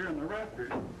convention up here in the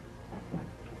rafters.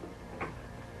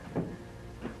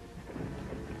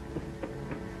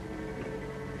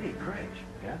 Hey, Crash.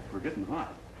 Yeah? We're getting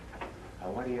hot.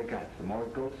 What do you got? Some more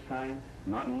ghost signs?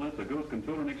 Not unless a ghost can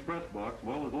fill an express box,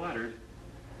 well as ladders.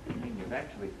 You mean you've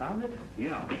actually found it?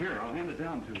 Yeah, here, I'll hand it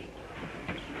down to you.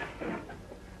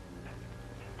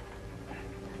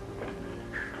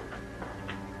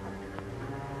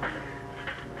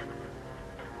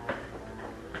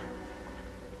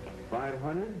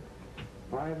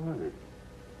 $500.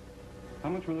 How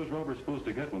much were those robbers supposed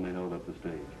to get when they held up the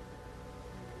stage?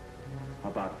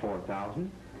 About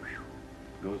 4,000.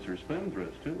 Ghosts are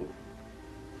spendthrifts, too.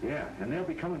 Yeah, and they'll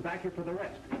be coming back here for the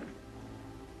rest.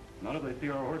 Not if they see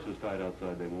our horses tied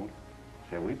outside, they won't.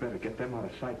 Say, we better get them out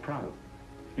of sight pronto.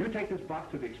 You take this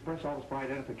box to the express office for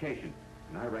identification.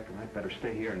 And I reckon I'd better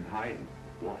stay here and hide and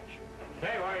watch.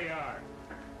 Stay where you are.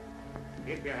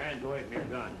 Keep your hands away from your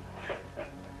gun.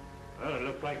 Well, it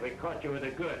looks like we caught you with a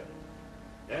good.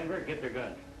 Denver, get their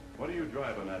guns. What are you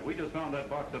driving at? We just found that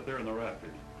box up there in the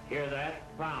rafters. Hear that?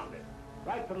 Found it.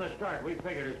 Right from the start, we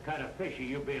figured it's kind of fishy,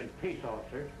 you being peace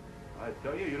officers. I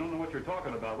tell you, you don't know what you're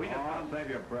talking about. We just found... Save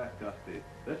your breath, Dusty.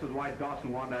 This is why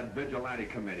Dawson wanted that vigilante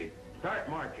committee. Start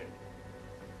marching.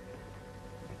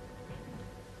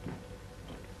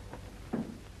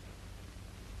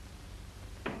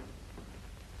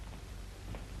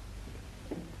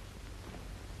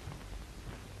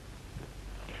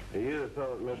 Are you the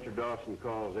fellow that Mr. Dawson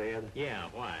calls Ed? Yeah,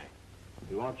 why?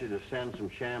 He wants you to send some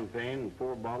champagne and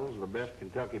 4 bottles of the best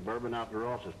Kentucky bourbon out to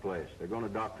Ross's place. They're going to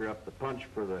doctor up the punch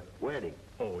for the wedding.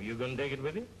 Oh, you gonna take it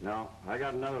with you? No, I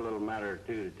got another little matter or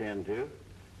two to tend to,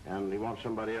 and he wants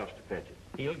somebody else to fetch it.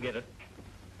 He'll get it.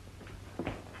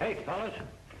 Hey, fellas.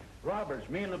 Roberts,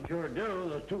 me and LeBure do,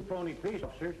 those 2 phony peace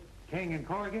officers. King and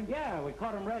Corrigan? Yeah, we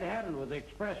caught them red-handed with the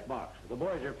express box. The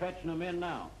boys are fetching them in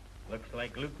now. Looks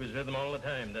like Luke was with them all the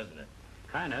time, doesn't it?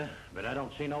 Kinda, but I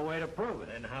don't see no way to prove it.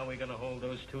 Then how are we gonna hold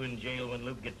those 2 in jail when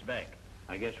Luke gets back?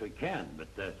 I guess we can,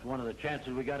 but that's one of the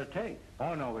chances we gotta take.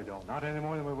 Oh, no, we don't. Not any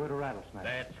more than we would a rattlesnake.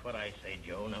 That's what I say,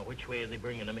 Joe. Now, which way are they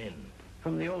bringing them in?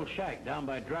 From the old shack down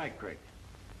by Dry Creek.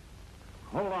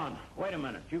 Hold on. Wait a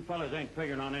minute. You fellas ain't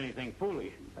figuring on anything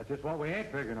foolish. That's just what we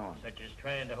ain't figuring on. Such as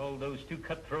trying to hold those 2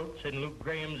 cutthroats in Luke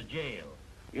Graham's jail.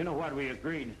 You know what we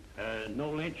agreed? No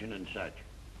lynching and such.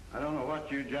 I don't know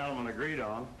what you gentlemen agreed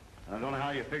on. I don't know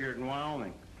how you figured in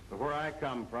Wyoming. But where I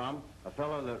come from, a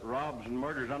fellow that robs and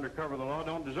murders under cover of the law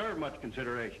don't deserve much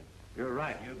consideration. You're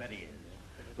right. You bet he is.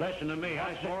 Listen to me.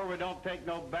 Once more, we don't take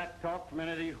no back talk from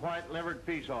any of these white-livered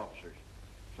peace officers.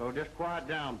 So just quiet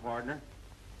down, partner.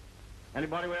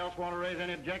 Anybody else want to raise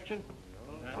any objection?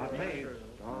 I'll tell you.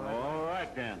 All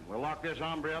right, then. We'll lock this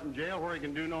hombre up in jail where he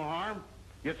can do no harm,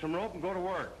 get some rope, and go to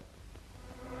work.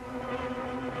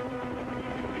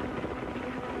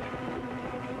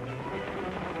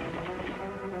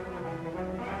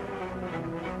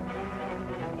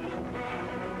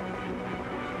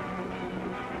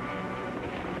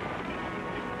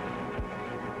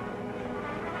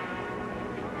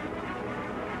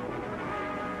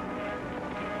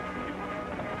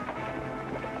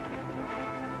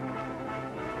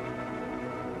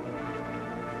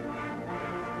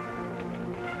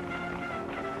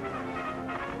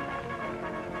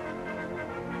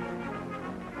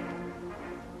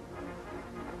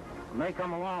 When they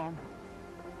come along,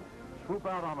 swoop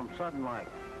out on them sudden like.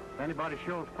 If anybody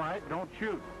shows fight, don't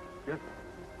shoot. Just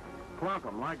plunk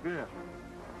them like this.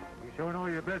 You sure know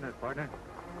your business, partner.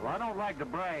 Well, I don't like to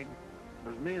brag. It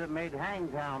was me that made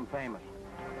Hangtown famous.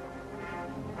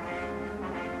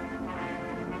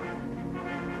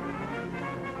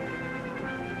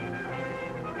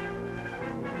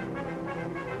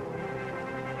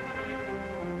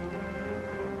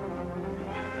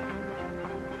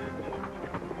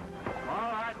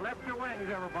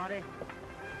 Everybody,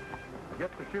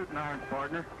 get the shooting irons,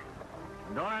 partner.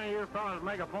 And don't any of you fellas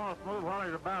make a false move while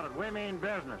he's about it. We mean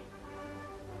business.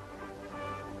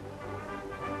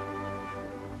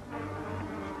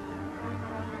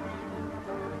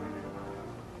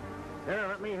 Here,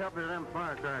 let me help you with them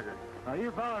firecrackers. Now,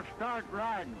 you fellas start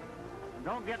riding. And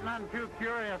don't get none too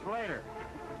curious later.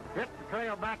 Hit the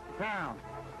trail back to town.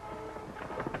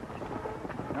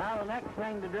 Now, the next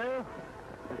thing to do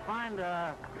is find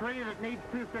a tree that needs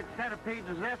 2 thick centipedes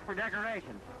as this for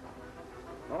decoration.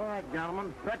 All right,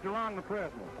 gentlemen, fetch along the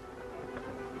prisoners.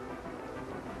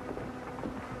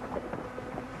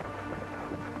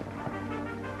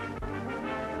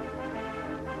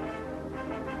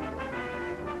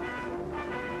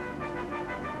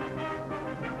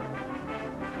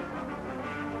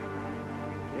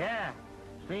 Yeah,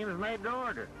 seems made to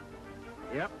order.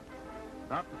 Yep.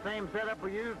 About the same setup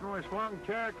we used when we swung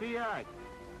Cherokee Ike.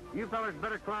 You fellas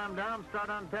better climb down, start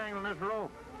untangling this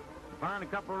rope. Find a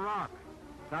couple of rocks.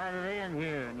 Tie it in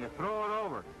here, and you throw it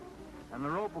over. And the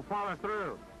rope will follow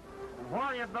through. And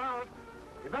while you belt,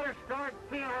 you better start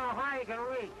seeing how high you can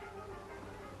reach.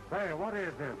 Hey, what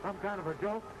is this? Some kind of a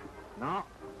joke? No.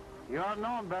 You ought to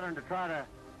know better than to try to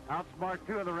outsmart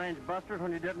 2 of the range busters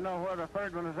when you didn't know where the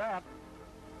 3rd one is at.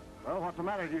 Well, what's the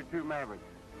matter with you 2 mavericks?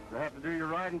 Do they have to do your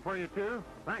riding for you, too?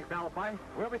 Thanks, Alibi.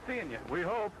 We'll be seeing you. We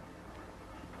hope.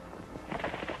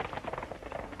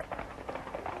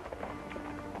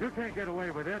 You can't get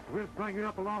away with this. We'll string you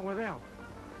up along with them.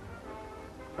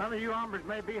 Some of you hombres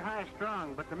may be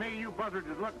high-strung, but to me, you buzzards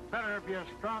would look better if you're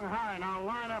strung high. Now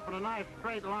line up in a nice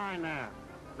straight line there.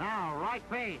 Now, right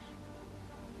face.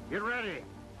 Get ready.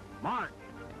 March.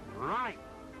 Right,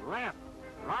 left,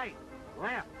 right,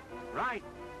 left, right,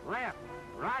 left,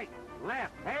 right,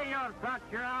 left. Hey, you in front,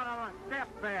 you're out on a step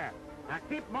there. Now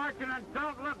keep marching and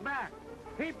don't look back.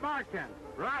 Keep marching.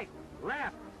 Right,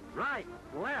 left,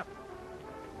 left.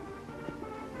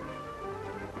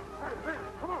 Hey,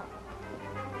 come on.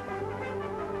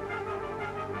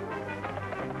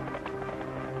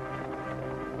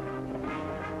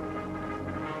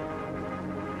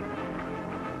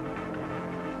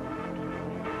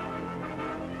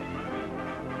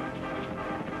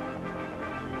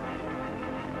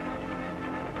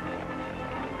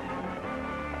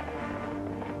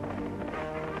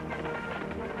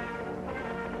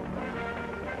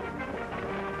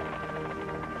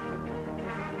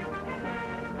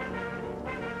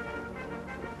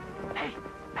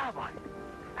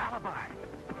 Alibi.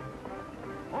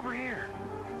 Over here.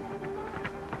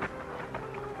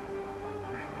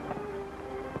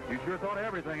 You sure thought of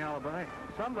everything, Alibi.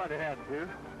 Somebody had to.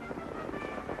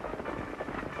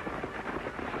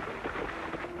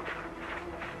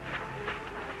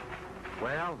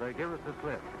 Well, they give us the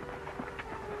slip.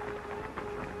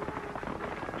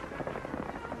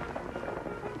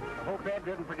 I hope Ed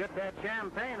didn't forget that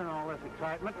champagne and all this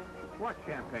excitement. What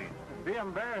champagne? It'd be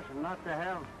embarrassing not to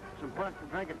have some punch to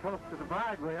drink a toast to the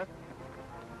bride with.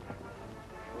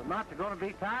 We're not going to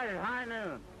be tired at high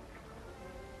noon.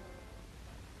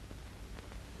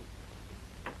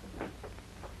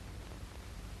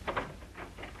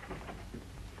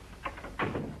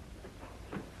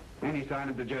 Any sign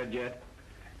of the judge yet?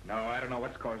 No, I don't know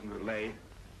what's causing the delay.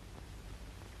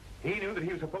 He knew that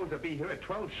he was supposed to be here at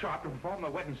 12 sharp to perform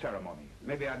the wedding ceremony.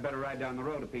 Maybe I'd better ride down the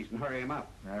road a piece and hurry him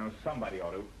up. Well, somebody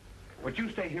ought to. But you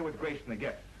stay here with Grace and the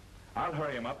guests. I'll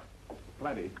hurry him up.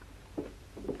 Plenty.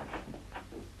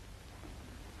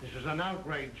 This is an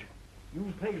outrage.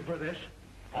 You paid for this,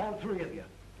 all 3 of you.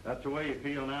 That's the way you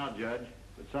feel now, Judge.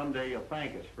 But someday you'll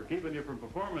thank us for keeping you from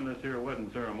performing this here wedding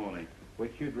ceremony.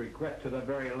 Which you'd regret to the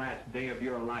very last day of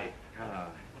your life.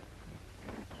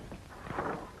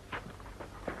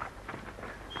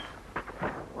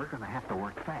 We're going to have to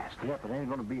work fast. Yep, it ain't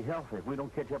going to be healthy if we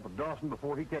don't catch up with Dawson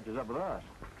before he catches up with us.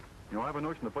 You know, I have a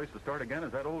notion the place to start again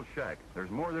is that old shack. There's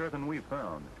more there than we've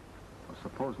found. Well,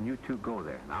 supposing you 2 go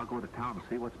there, and I'll go to town and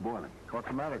see what's boiling. What's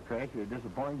the matter, Crash? You're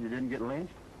disappointed you didn't get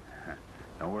lynched?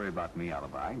 Don't worry about me,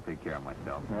 Alibi. I can take care of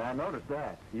myself. Yeah, I noticed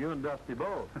that. You and Dusty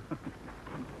both.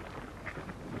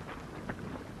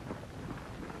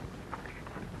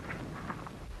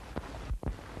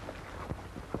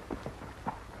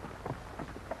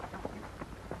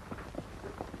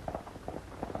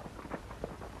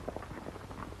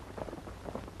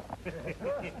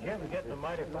 Jim's getting a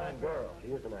mighty fine girl. She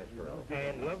is a nice girl.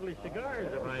 And lovely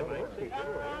cigars, if I might say.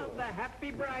 Oh, the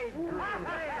happy bridegroom.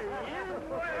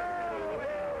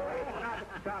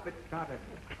 Stop it.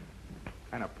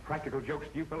 Kind of practical jokes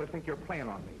do you fellas think you're playing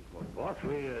on me? Well, boss,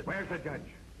 Where's the judge?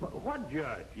 What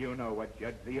judge? You know what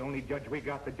judge. The only judge we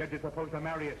got. The judge is supposed to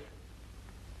marry us.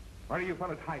 Where are you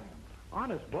fellas hiding?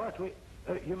 Honest, boss,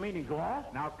 you mean he's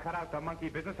lost? Now cut out the monkey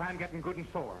business. I'm getting good and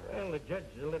sore. Well, the judge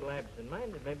is a little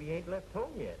absent-minded. Maybe he ain't left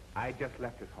home yet. I just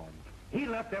left his home. He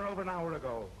left there over an hour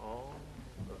ago. Oh.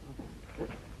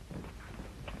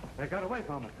 They got away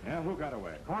from us. Yeah, who got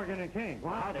away? Corrigan and King.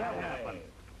 How'd that happen?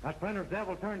 That Splinter's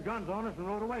devil turned guns on us and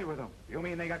rode away with them. You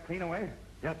mean they got clean away?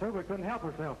 Yes, sir, we couldn't help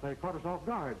ourselves. They caught us off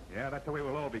guard. Yeah, that's the way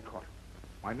we'll all be caught.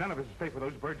 Why, none of us is safe with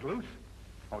those birds loose.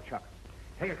 Oh, Chuck,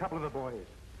 take a couple of the boys.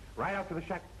 Ride out to the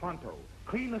shack pronto.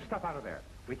 Clean the stuff out of there.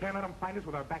 We can't let them find us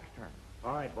with our backs turned.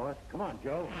 All right, boss. Come on,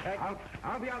 Joe.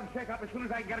 I'll be out and check up as soon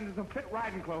as I get into some fit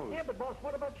riding clothes. Yeah, but boss,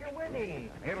 what about your wedding?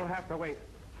 It'll have to wait.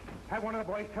 Have one of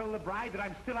the boys tell the bride that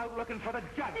I'm still out looking for the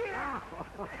judge. Yeah.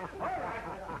 All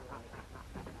right.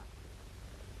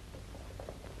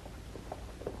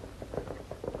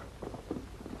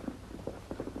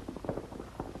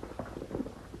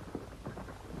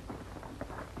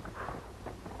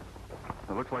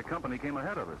 It looks like company came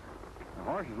ahead of us. The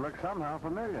horses look somehow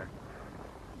familiar.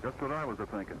 Just what I was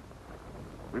a-thinking.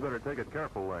 We better take it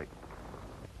careful, like.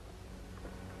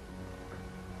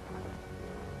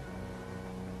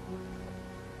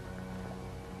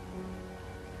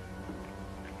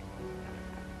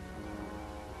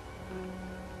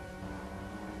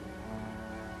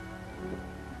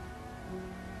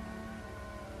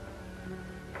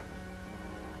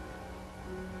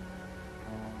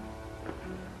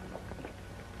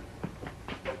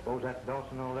 Suppose that's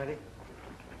Dawson already?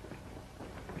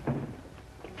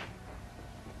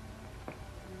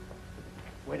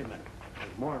 Wait a minute.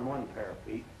 There's more than one pair of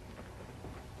feet.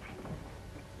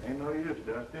 Ain't no use,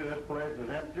 Dusty. This place is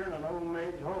emptier than an old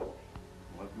maid's hole.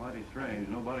 Well, it's mighty strange.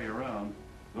 Nobody around.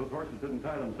 Those horses didn't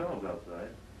tie themselves outside.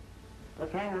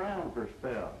 Let's hang around for a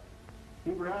spell.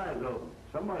 Keep your eyes open.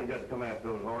 Somebody got to come after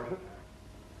those horses.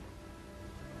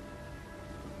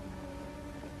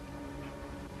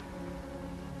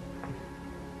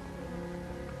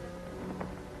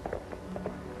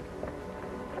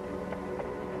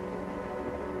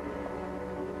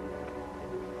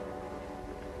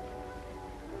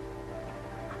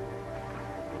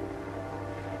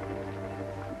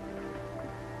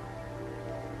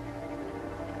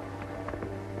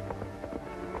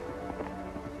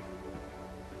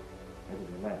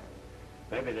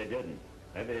 Maybe they didn't.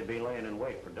 Maybe they'd be laying in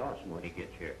wait for Dawson when he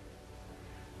gets here.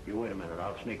 You wait a minute.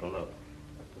 I'll sneak a look.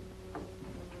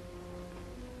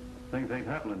 Things ain't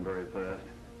happening very fast.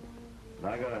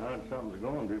 But I got a hunch something's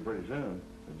going to pretty soon.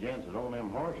 The gents that own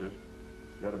them horses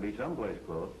got to be someplace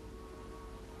close.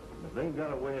 If they've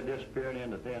got a way of disappearing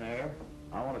into thin air,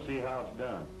 I want to see how it's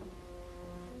done.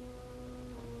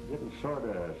 Getting sort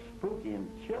of spooky and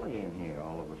chilly in here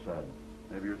all of a sudden.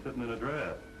 Maybe you're sitting in a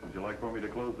draft. Would you like for me to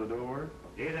close the door?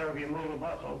 Either of you move a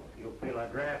muscle, you'll feel a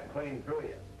draft clean through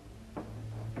you.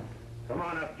 Come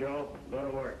on up, Joe. Go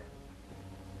to work.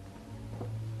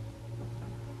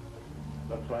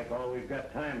 Looks like all we've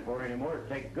got time for anymore is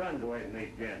take guns away from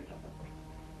these gents.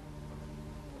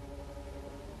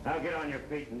 Now get on your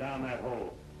feet and down that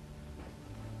hole.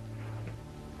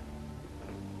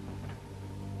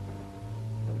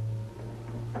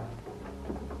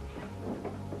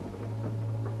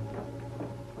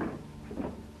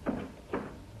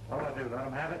 Let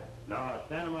him have it? No,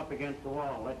 stand him up against the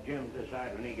wall. Let Jim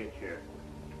decide when he gets here.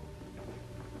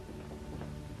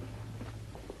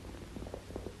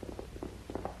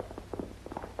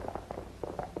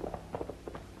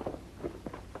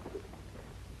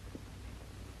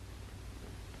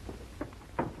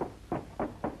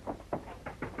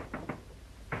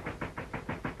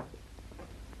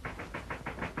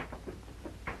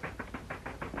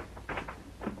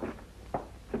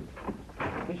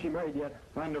 Is she married yet?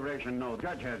 Fund direction, no.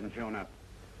 Judge hasn't shown up.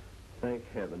 Thank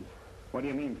heavens. What do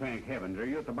you mean, thank heavens? Are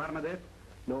you at the bottom of this?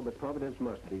 No, but Providence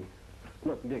must be.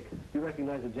 Look, Dick, you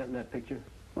recognize the gent in that picture?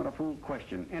 What a fool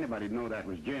question. Anybody'd know that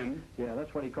was Jim. Yeah,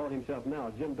 that's what he called himself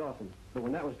now, Jim Dawson. But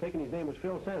when that was taken, his name was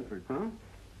Phil Sanford. Huh?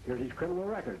 Here's his criminal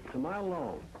record. It's a mile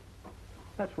long.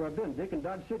 That's where I've been, Dick, in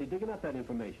Dodge City, digging up that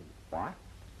information. What?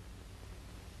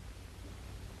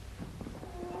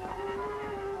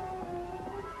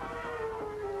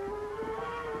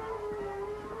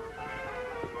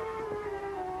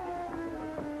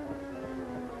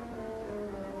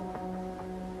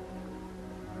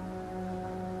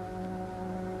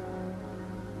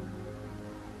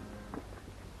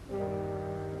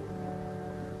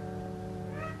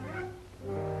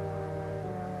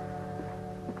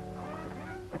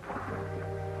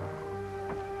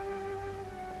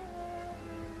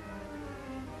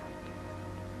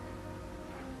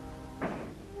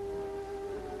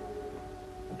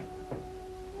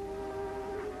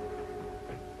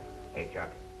 Hey, Chuck.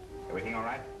 Everything all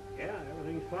right? Yeah,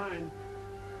 everything's fine.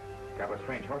 Couple of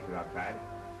strange horses outside.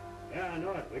 Yeah, I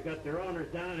know it. We got their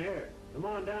owners down here. Come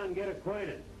on down and get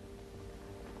acquainted.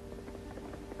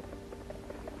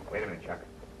 Wait a minute, Chuck.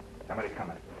 Somebody's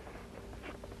coming.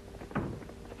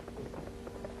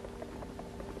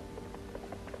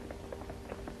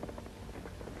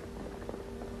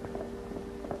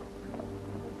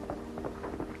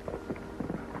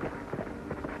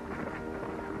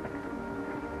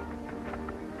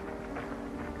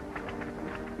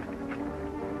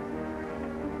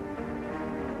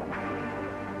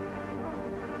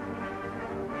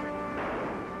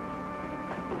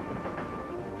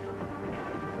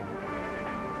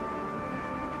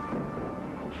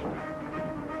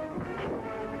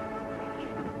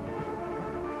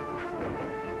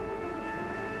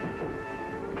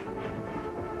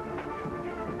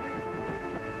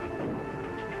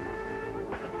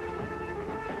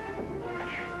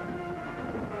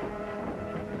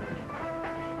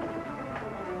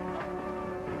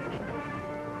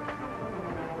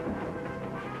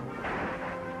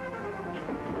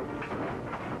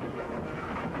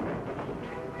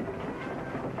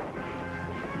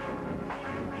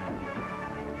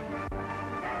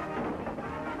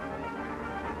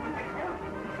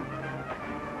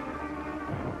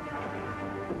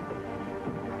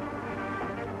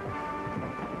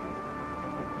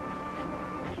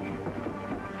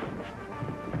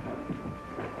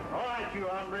 You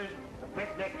hombres, the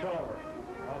picnic's over.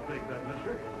 I'll take that,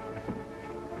 mister.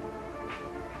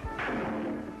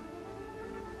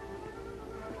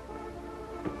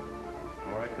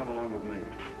 All right, come along with me.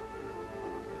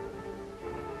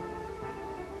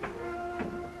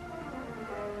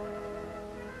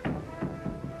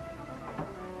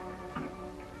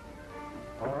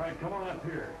 All right, come on up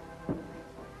here.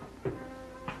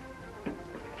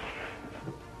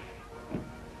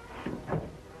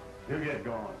 You get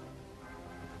going.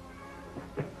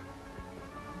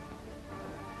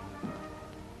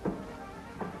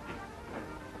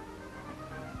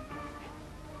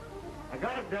 I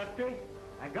got it, Dusty.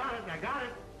 I got it.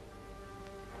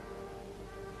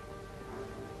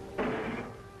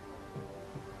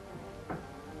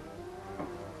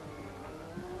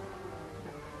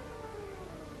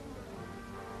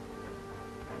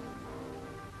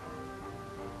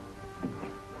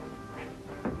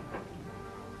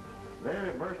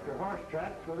 They burst their horse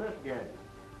tracks with this gadget.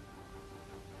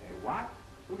 Hey, what?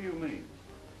 Who do you mean?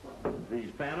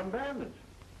 These phantom bandits.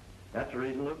 That's the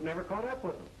reason Luke never caught up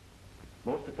with them.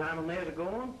 Most of the time when they was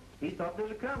a-going, he thought they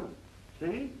was a-coming.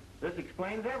 See? This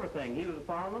explains everything. He was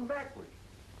following them backwards.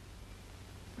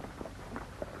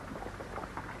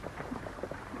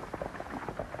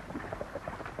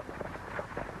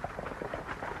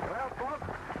 Well, folks,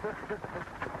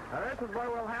 this is where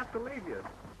we'll have to leave you.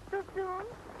 So soon?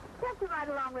 Can't you ride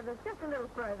along with us just a little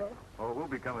further? Oh, we'll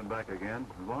be coming back again.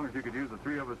 As long as you could use the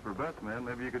three of us for best men,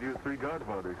 maybe you could use three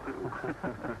godfathers, too.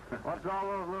 What's all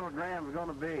those little grams going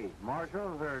to be?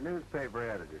 Marshals or newspaper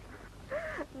editors?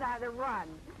 Neither one.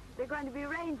 They're going to be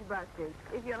range busters,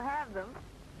 if you'll have them.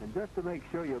 And just to make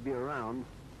sure you'll be around,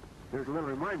 there's a little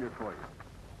reminder for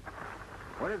you.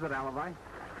 What is it, Alibi?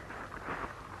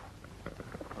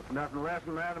 It's nothing less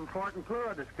than that important clue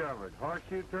I discovered.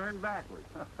 Horseshoe turned backwards.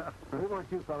 We want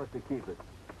you fellas to keep it.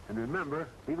 And remember,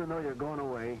 even though you're going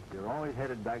away, you're always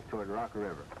headed back toward Rock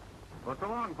River. Well, so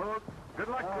long, folks. Good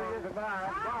luck to you.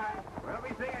 Goodbye. Bye. We'll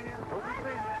be seeing you. We'll be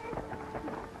seeing you.